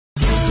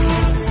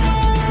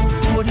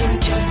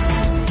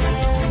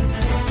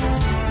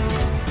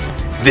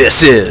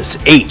This is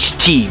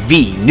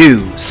HTV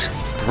News,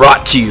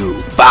 brought to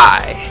you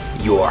by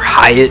your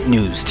Hiatt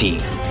News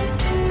team.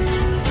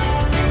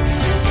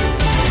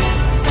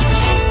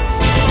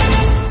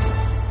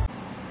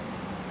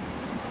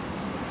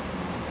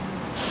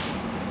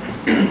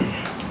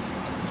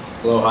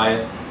 Hello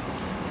Hiatt,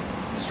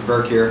 Mr.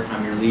 Burke here.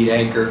 I'm your lead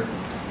anchor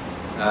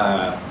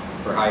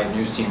for Hiatt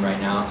News team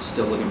right now.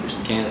 Still looking for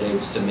some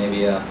candidates to maybe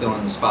fill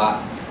in the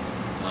spot.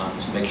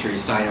 So make sure you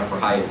sign up for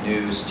Hiatt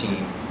News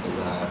team because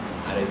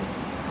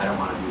I don't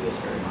want to do this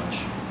very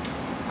much.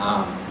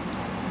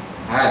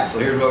 Alright, so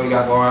here's what we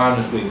got going on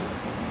this week.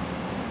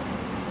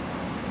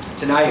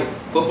 Tonight,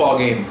 football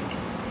game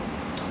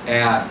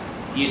at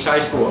East High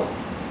School.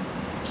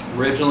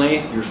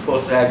 Originally, you're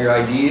supposed to have your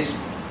IDs.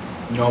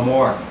 No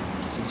more.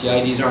 Since the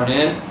IDs aren't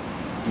in,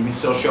 you can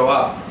still show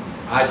up.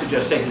 I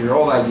suggest taking your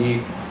old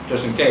ID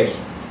just in case.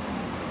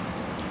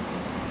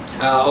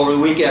 Over the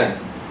weekend,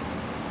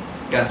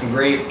 got some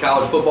great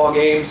college football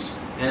games,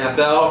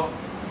 NFL.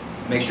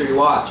 Make sure you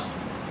watch.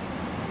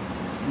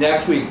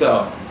 Next week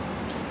though,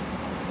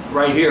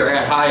 right here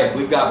at Hiatt,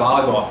 we've got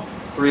volleyball,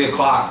 3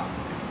 o'clock.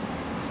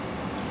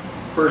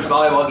 First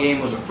volleyball game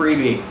was a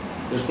freebie.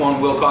 This one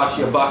will cost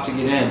you $1 to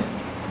get in.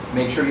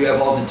 Make sure you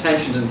have all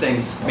detentions and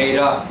things made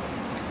up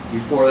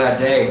before that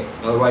day,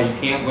 otherwise you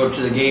can't go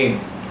to the game.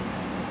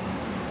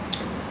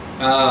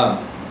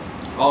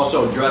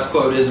 Also, dress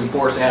code is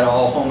enforced at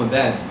all home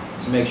events,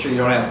 so make sure you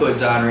don't have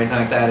hoods on or anything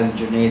like that in the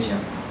gymnasium.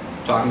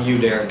 I'm talking to you,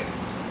 Derek.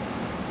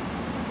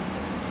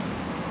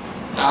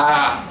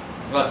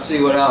 Let's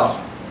see what else.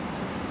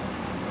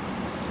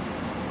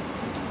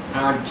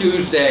 On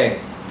Tuesday,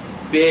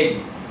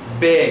 big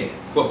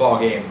football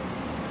game.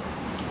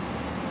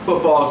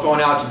 Football is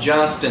going out to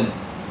Johnston.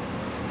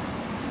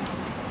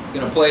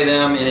 Going to play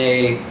them in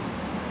a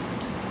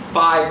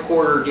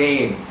 5-quarter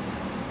game.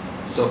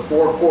 So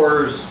 4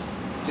 quarters,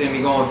 it's going to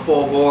be going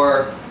full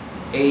bore,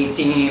 A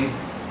team,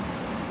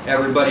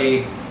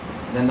 everybody.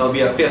 Then there'll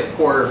be a 5th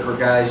quarter for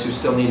guys who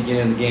still need to get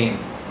in the game.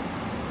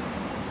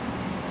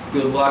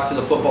 Good luck to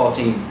the football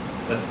team.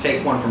 Let's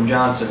take one from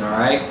Johnson, all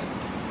right?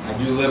 I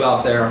do live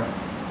out there.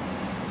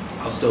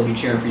 I'll still be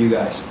cheering for you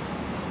guys.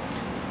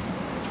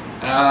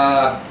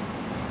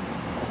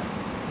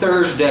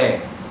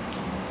 Thursday,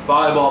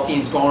 volleyball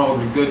team's going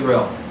over to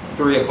Goodrill,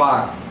 3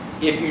 o'clock.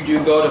 If you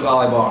do go to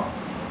volleyball,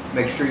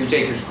 make sure you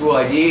take your school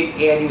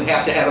ID and you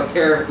have to have a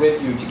parent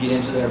with you to get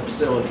into their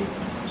facility.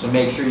 So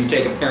make sure you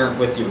take a parent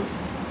with you.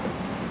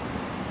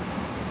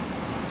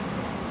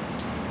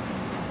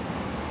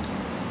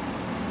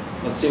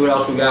 Let's see what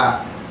else we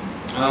got.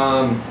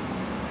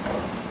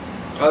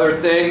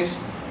 Other things,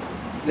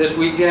 this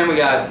weekend we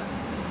got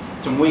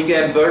some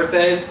weekend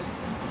birthdays.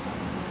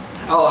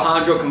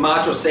 Alejandro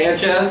Camacho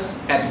Sanchez,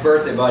 happy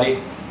birthday,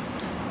 buddy.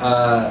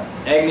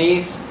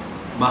 Agnes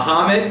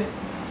Muhammad,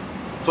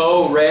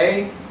 Poe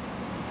Ray,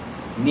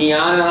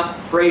 Niana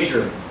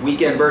Frazier,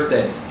 weekend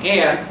birthdays.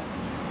 And,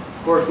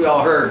 of course, we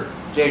all heard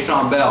Jay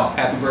Sean Bell,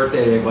 happy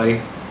birthday today,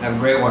 buddy. Have a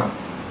great one.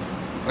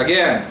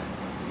 Again,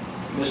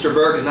 Mr.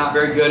 Burke is not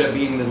very good at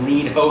being the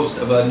lead host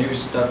of a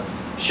news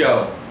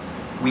show.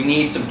 We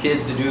need some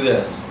kids to do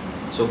this.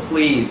 So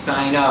please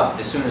sign up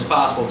as soon as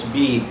possible to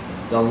be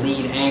the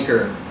lead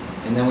anchor.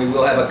 And then we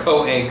will have a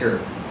co-anchor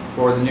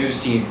for the news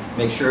team.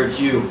 Make sure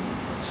it's you.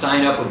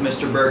 Sign up with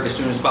Mr. Burke as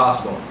soon as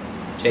possible.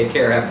 Take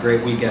care. Have a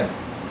great weekend.